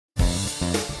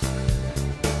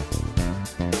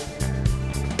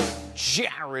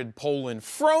Jared Poland,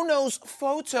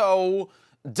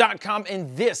 FroKnowsPhoto.com,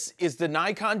 and this is the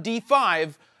Nikon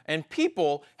D5, and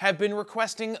people have been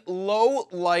requesting low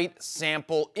light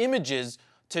sample images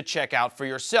to check out for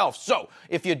yourself. So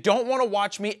if you don't want to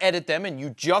watch me edit them and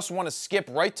you just want to skip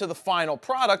right to the final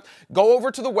product, go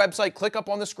over to the website, click up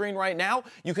on the screen right now.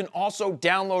 You can also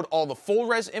download all the full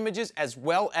res images as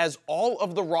well as all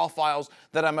of the raw files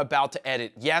that I'm about to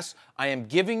edit. Yes, I am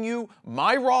giving you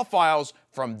my raw files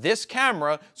from this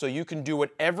camera so you can do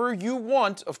whatever you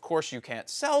want. Of course, you can't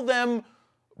sell them,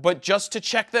 but just to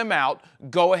check them out,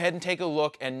 go ahead and take a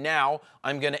look, and now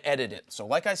I'm going to edit it. So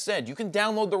like I said, you can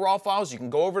download the raw files, you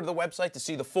can go over to the website to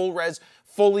see the full res,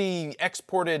 fully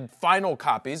exported final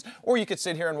copies, or you could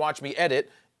sit here and watch me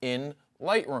edit in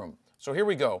Lightroom. So here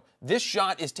we go. This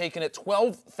shot is taken at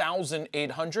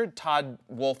 12,800 Todd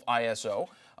Wolfe ISO.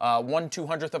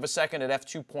 1/200th of a second at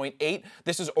f2.8.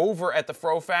 This is over at the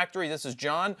FroFactory. This is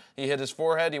John. He hit his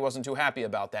forehead. He wasn't too happy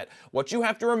about that. What you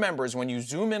have to remember is when you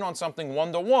zoom in on something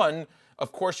 1:1,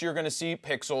 of course you're going to see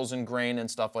pixels and grain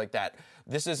and stuff like that.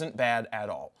 This isn't bad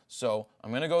at all. So I'm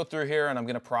going to go through here and I'm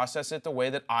going to process it the way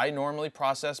that I normally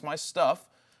process my stuff.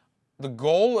 The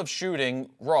goal of shooting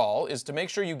RAW is to make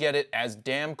sure you get it as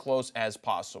damn close as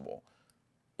possible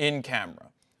in camera.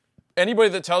 Anybody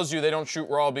that tells you they don't shoot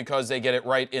RAW because they get it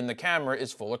right in the camera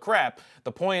is full of crap.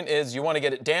 The point is you want to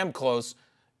get it damn close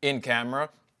in camera,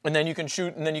 and then you can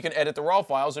shoot, and then you can edit the RAW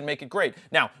files and make it great.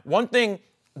 Now, one thing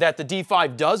that the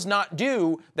D5 does not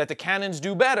do that the Canons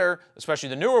do better, especially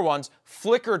the newer ones,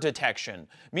 flicker detection,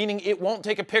 meaning it won't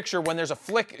take a picture when there's a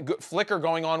flicker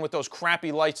going on with those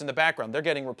crappy lights in the background. They're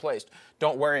getting replaced.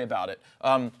 Don't worry about it.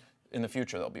 In the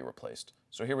future, they'll be replaced.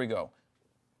 So here we go.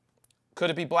 Could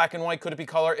it be black and white? Could it be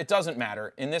color? It doesn't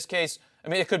matter. In this case, I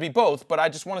mean, it could be both, but I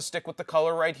just want to stick with the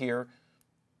color right here.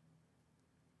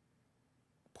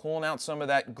 Pulling out some of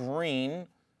that green.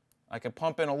 I could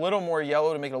pump in a little more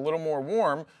yellow to make it a little more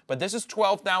warm, but this is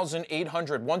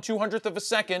 12,800, 1/200th of a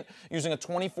second using a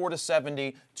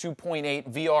 24-70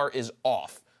 2.8. VR is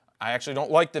off. I actually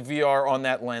don't like the VR on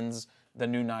that lens, the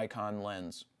new Nikon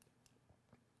lens.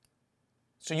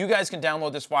 So you guys can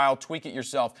download this file, tweak it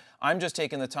yourself. I'm just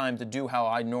taking the time to do how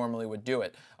I normally would do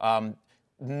it.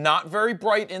 Not very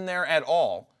bright in there at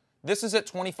all. This is at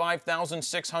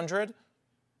 25,600.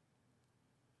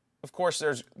 Of course,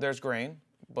 there's grain,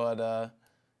 but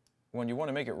when you want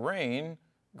to make it rain,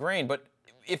 grain. But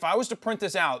if I was to print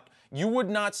this out, you would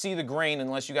not see the grain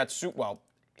unless you got, well,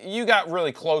 you got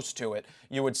really close to it,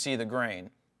 you would see the grain.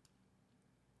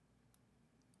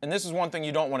 And this is one thing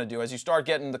you don't want to do. As you start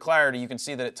getting the clarity, you can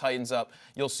see that it tightens up.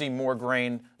 You'll see more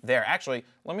grain there. Actually,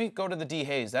 let me go to the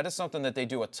Haze. That is something that they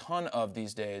do a ton of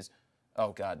these days.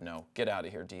 Oh, God, no. Get out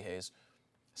of here, Haze.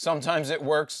 Sometimes it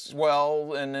works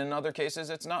well, and in other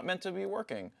cases, it's not meant to be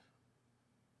working.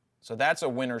 So that's a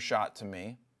winner shot to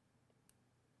me.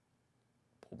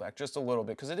 Pull back just a little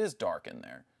bit, because it is dark in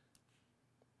there.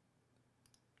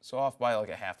 So off by like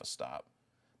a half a stop.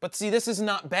 But see, this is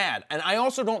not bad. And I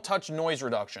also don't touch noise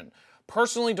reduction.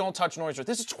 Personally, don't touch noise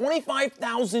reduction. This is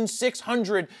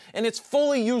 25,600 and it's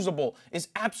fully usable. It's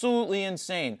absolutely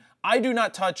insane. I do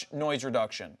not touch noise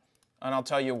reduction. And I'll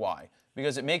tell you why.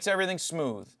 Because it makes everything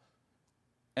smooth.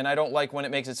 And I don't like when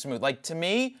it makes it smooth. Like, to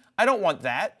me, I don't want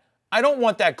that. I don't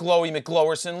want that glowy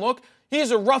McGlowerson look. He's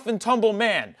a rough and tumble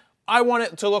man. I want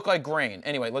it to look like grain.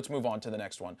 Anyway, let's move on to the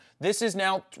next one. This is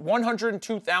now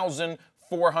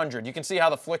 102,400. You can see how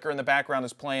the flicker in the background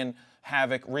is playing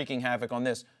havoc, wreaking havoc on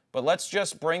this. But let's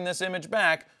just bring this image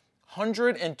back.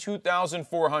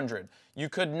 102,400. You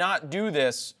could not do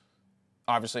this,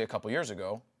 obviously, a couple years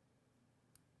ago.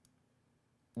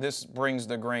 This brings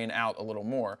the grain out a little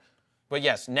more. But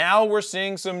yes, now we're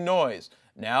seeing some noise.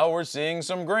 Now we're seeing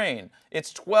some grain.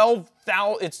 It's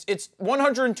 12,000. It's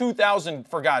 102,000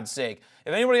 for God's sake.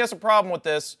 If anybody has a problem with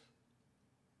this,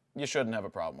 you shouldn't have a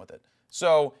problem with it.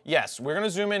 So yes, we're going to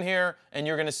zoom in here, and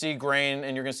you're going to see grain,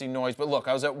 and you're going to see noise. But look,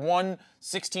 I was at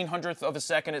 1/1600th of a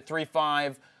second at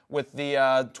 3.5 with the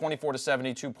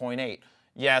 24-70 2.8.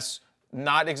 Yes,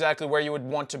 not exactly where you would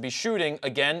want to be shooting.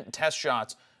 Again, test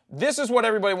shots. This is what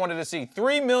everybody wanted to see.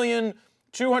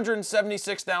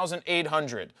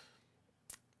 3,276,800.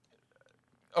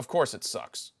 Of course it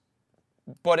sucks.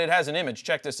 But it has an image.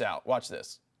 Check this out. Watch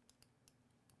this.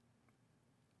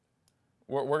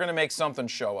 We're going to make something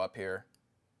show up here.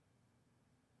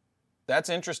 That's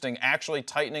interesting, actually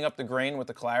tightening up the grain with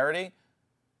the clarity.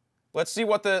 Let's see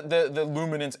what the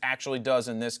luminance actually does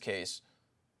in this case.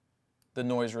 The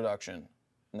noise reduction.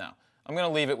 No, I'm going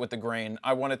to leave it with the grain.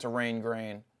 I want it to rain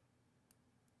grain.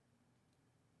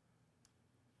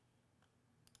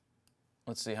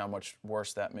 Let's see how much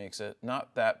worse that makes it.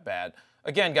 Not that bad.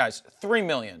 Again, guys, 3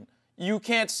 million. You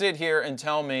can't sit here and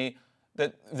tell me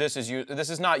that this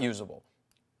is not usable.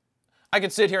 I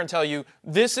could sit here and tell you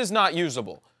this is not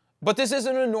usable, but this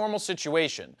isn't a normal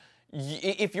situation.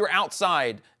 If you're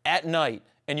outside at night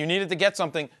and you needed to get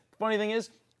something, funny thing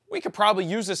is, we could probably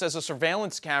use this as a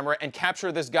surveillance camera and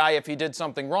capture this guy if he did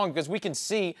something wrong, because we can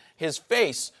see his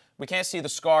face. We can't see the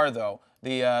scar, though,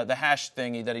 the hash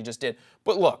thingy that he just did.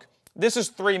 But look, this is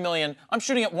 3 million. I'm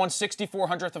shooting at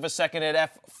 1/6400th of a second at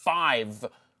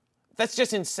f5. That's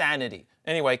just insanity.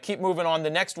 Anyway, keep moving on. The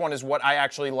next one is what I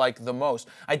actually like the most.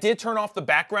 I did turn off the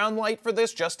background light for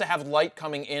this just to have light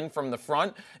coming in from the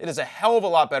front. It is a hell of a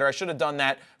lot better. I should have done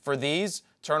that for these.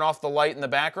 Turn off the light in the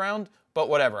background. But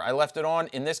whatever, I left it on.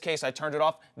 In this case, I turned it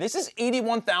off. This is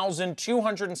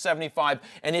 81,275,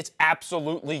 and it's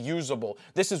absolutely usable.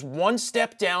 This is one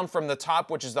step down from the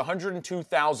top, which is the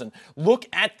 102,000. Look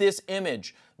at this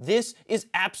image. This is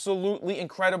absolutely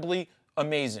incredibly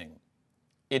amazing.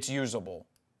 It's usable.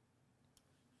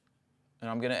 And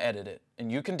I'm going to edit it. And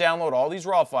you can download all these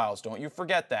raw files. Don't you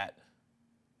forget that.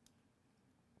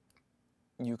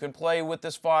 You can play with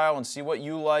this file and see what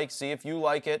you like, see if you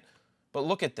like it. But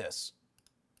look at this.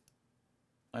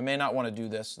 I may not want to do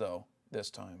this, though, this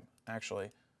time.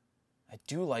 Actually, I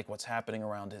do like what's happening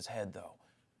around his head, though.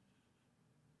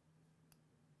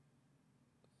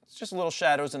 It's just little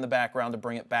shadows in the background to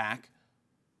bring it back.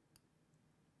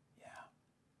 Yeah.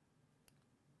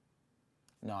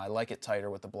 No, I like it tighter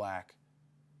with the black.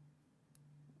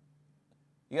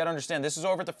 You got to understand, this is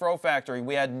over at the FroFactory.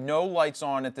 We had no lights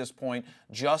on at this point,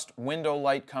 just window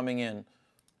light coming in.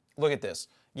 Look at this.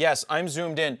 Yes, I'm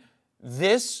zoomed in.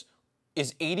 This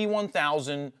is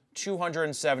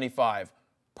 81,275.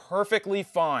 Perfectly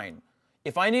fine.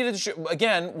 If I needed to shoot,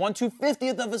 again,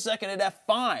 1/250th of a second at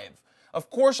f5, of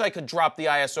course I could drop the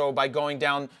ISO by going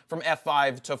down from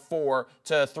f5 to 4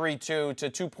 to 3.2 to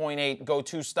 2.8, go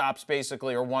 2 stops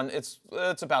basically, or one, it's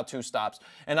about 2 stops.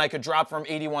 And I could drop from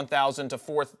 81,000 to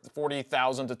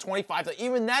 40,000 to 25,000.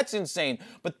 Even that's insane.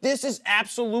 But this is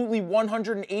absolutely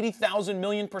 180,000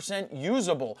 million%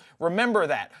 usable. Remember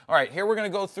that. All right, here we're going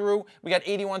to go through. We got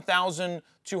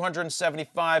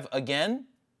 81,275 again.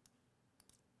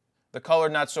 The color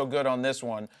not so good on this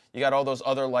one. You got all those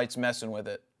other lights messing with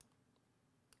it.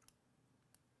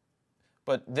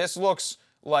 But this looks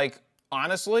like,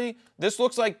 honestly, this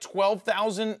looks like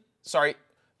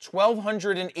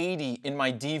 1,280 in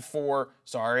my D4,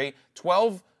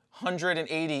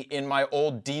 1,280 in my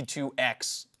old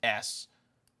D2XS.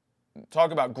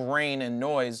 Talk about grain and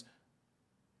noise.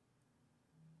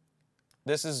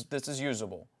 This is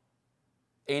usable.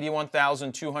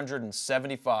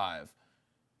 81,275.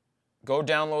 Go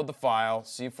download the file,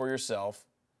 see for yourself.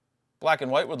 Black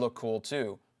and white would look cool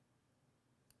too.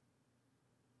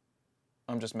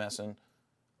 I'm just messing.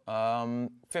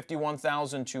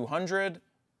 51,200.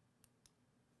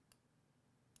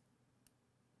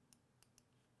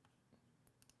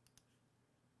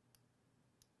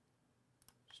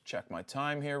 Just check my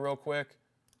time here real quick.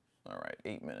 All right,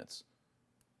 8 minutes.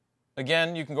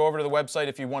 Again, you can go over to the website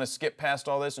if you want to skip past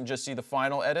all this and just see the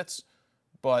final edits,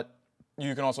 but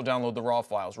you can also download the raw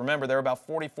files. Remember, they're about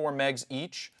 44 megs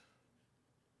each.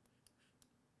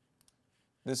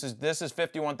 This is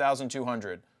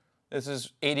 51,200. This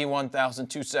is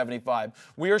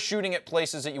 81,275. We are shooting at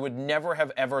places that you would never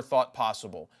have ever thought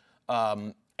possible,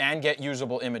 and get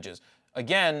usable images.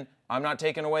 Again, I'm not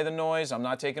taking away the noise. I'm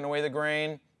not taking away the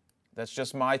grain. That's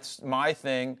just my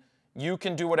thing. You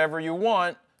can do whatever you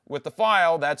want with the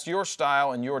file. That's your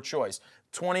style and your choice.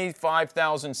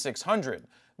 25,600.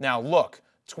 Now look,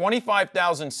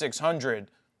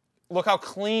 25,600. Look how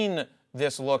clean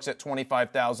this looks at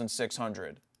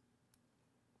 25,600.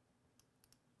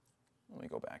 Let me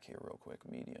go back here real quick,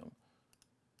 medium.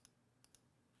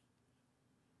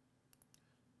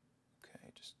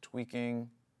 Okay, just tweaking.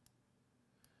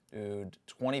 Dude,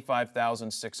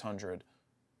 25,600.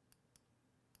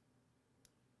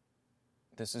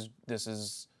 This is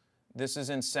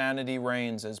insanity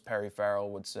reigns, as Perry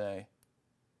Farrell would say.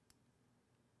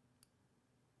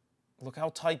 Look how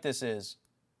tight this is.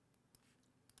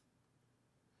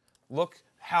 Look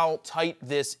how tight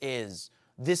this is.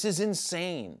 This is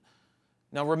insane.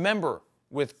 Now remember,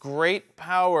 with great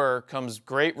power comes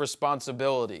great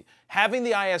responsibility. Having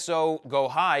the ISO go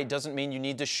high doesn't mean you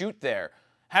need to shoot there.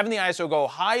 Having the ISO go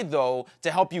high, though,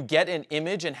 to help you get an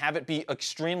image and have it be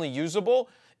extremely usable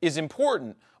is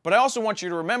important. But I also want you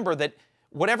to remember that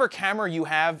whatever camera you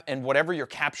have and whatever you're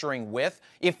capturing with,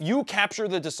 if you capture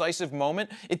the decisive moment,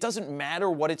 it doesn't matter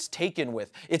what it's taken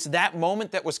with. It's that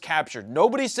moment that was captured.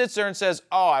 Nobody sits there and says,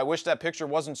 oh, I wish that picture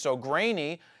wasn't so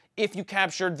grainy. If you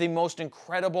captured the most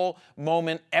incredible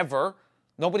moment ever,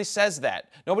 nobody says that.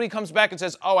 Nobody comes back and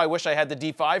says, oh, I wish I had the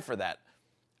D5 for that.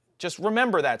 Just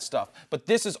remember that stuff. But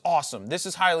this is awesome. This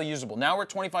is highly usable. Now we're at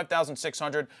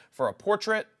 25,600 for a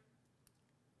portrait.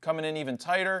 Coming in even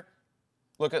tighter.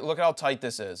 Look at how tight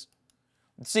this is.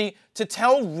 See, to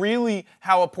tell really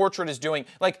how a portrait is doing,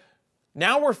 like,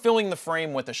 now we're filling the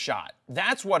frame with a shot.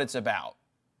 That's what it's about.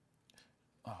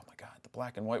 Oh my God, the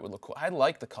black and white would look cool. I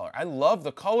like the color. I love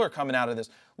the color coming out of this.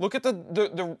 Look at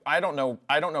the I don't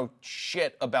know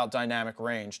shit about dynamic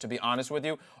range, to be honest with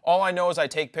you. All I know is I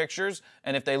take pictures,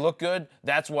 and if they look good,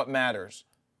 that's what matters.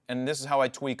 And this is how I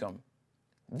tweak them.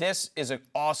 This is an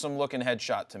awesome looking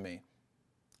headshot to me.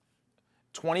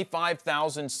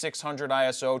 25,600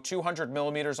 ISO, 200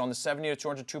 millimeters on the 70 to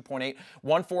 200 2.8,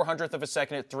 1/400th of a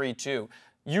second at 3.2.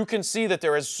 You can see that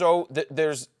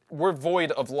we're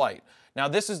void of light. Now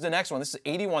this is the next one. This is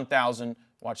 81,000.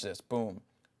 Watch this. Boom.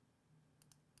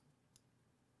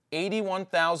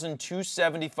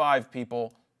 81,275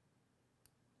 people.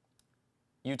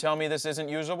 You tell me this isn't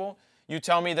usable? You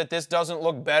tell me that this doesn't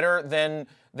look better than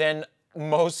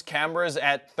most cameras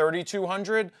at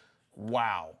 3,200?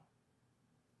 Wow.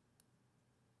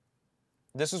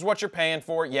 This is what you're paying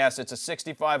for. Yes, it's a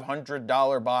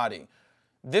 $6,500 body.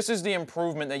 This is the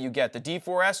improvement that you get. The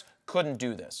D4S couldn't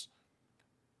do this.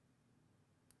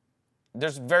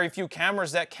 There's very few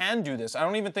cameras that can do this. I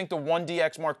don't even think the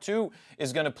 1DX Mark II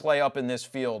is going to play up in this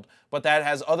field, but that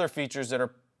has other features that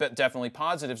are definitely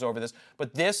positives over this.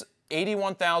 But this,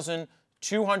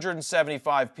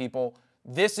 81,275 people,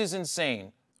 this is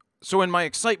insane. So in my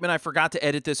excitement, I forgot to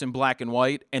edit this in black and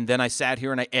white, and then I sat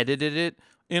here and I edited it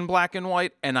in black and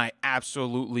white, and I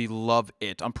absolutely love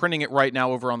it. I'm printing it right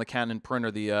now over on the Canon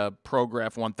printer, the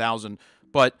ProGraph 1000.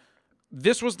 But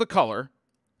this was the color.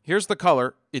 Here's the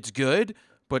color. It's good,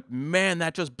 but man,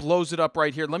 that just blows it up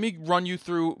right here. Let me run you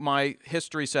through my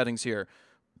history settings here.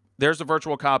 There's the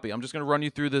virtual copy. I'm just going to run you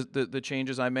through the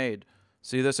changes I made.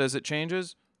 See this as it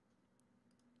changes?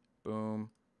 Boom,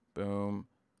 boom.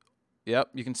 Yep,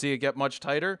 you can see it get much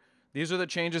tighter. These are the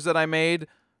changes that I made.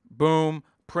 Boom.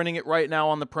 Printing it right now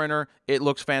on the printer. It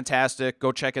looks fantastic.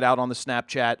 Go check it out on the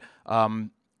Snapchat.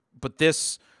 But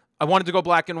this, I wanted to go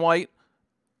black and white,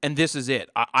 and this is it.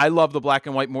 I love the black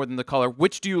and white more than the color.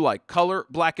 Which do you like? Color,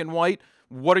 black and white?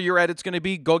 What are your edits going to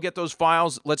be? Go get those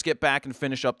files. Let's get back and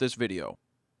finish up this video.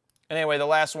 Anyway, the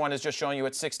last one is just showing you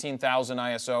at 16,000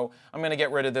 ISO. I'm going to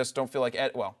get rid of this. Don't feel like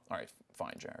well, all right,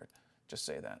 fine, Jared. Just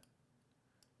say that.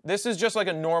 This is just like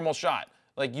a normal shot.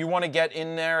 Like, you want to get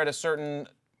in there at a certain...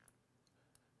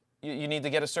 You need to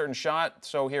get a certain shot,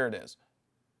 so here it is.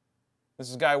 This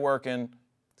is a guy working,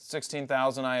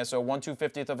 16,000 ISO,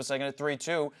 1/250th of a second at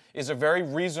 3.2 is a very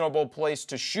reasonable place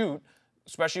to shoot,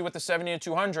 especially with the 70 to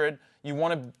 200. You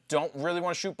don't really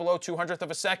want to shoot below 200th of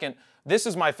a second. This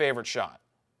is my favorite shot.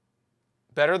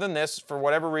 Better than this, for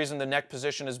whatever reason, the neck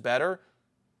position is better.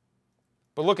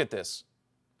 But look at this.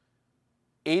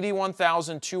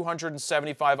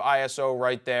 81,275 ISO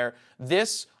right there.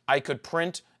 This I could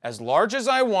print as large as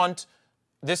I want.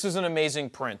 This is an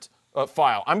amazing print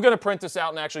file. I'm going to print this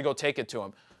out and actually go take it to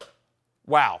him.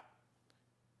 Wow.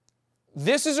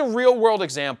 This is a real world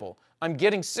example. I'm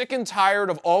getting sick and tired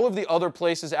of all of the other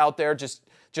places out there just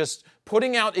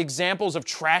putting out examples of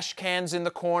trash cans in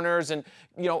the corners. And,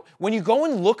 you know, when you go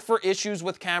and look for issues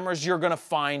with cameras, you're going to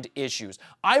find issues.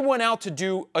 I went out to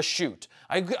do a shoot.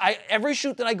 Every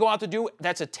shoot that I go out to do,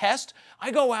 that's a test.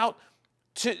 I go out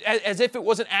as if it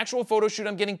was an actual photo shoot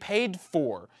I'm getting paid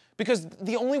for. Because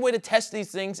the only way to test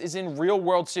these things is in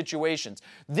real-world situations.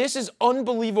 This is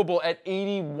unbelievable at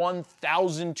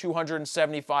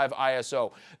 81,275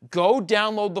 ISO. Go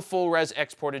download the full-res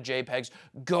exported JPEGs.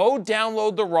 Go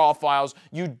download the RAW files.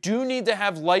 You do need to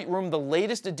have Lightroom, the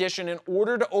latest edition, in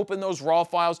order to open those RAW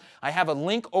files. I have a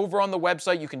link over on the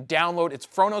website you can download. It's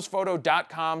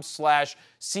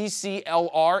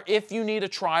fronosphoto.com/CCLR. If you need a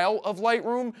trial of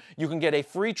Lightroom, you can get a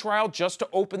free trial just to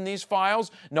open these files.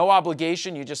 No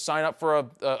obligation. You just sign up for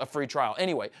a free trial.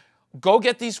 Anyway, go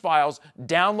get these files,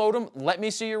 download them, let me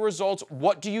see your results.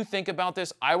 What do you think about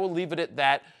this? I will leave it at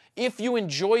that. If you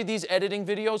enjoy these editing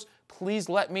videos, please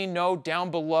let me know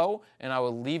down below, and I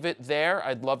will leave it there.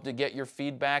 I'd love to get your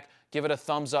feedback. Give it a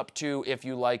thumbs up too if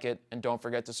you like it, and don't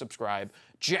forget to subscribe.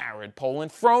 Jared Polin,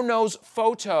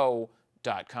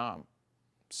 FroKnowsPhoto.com.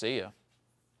 See ya.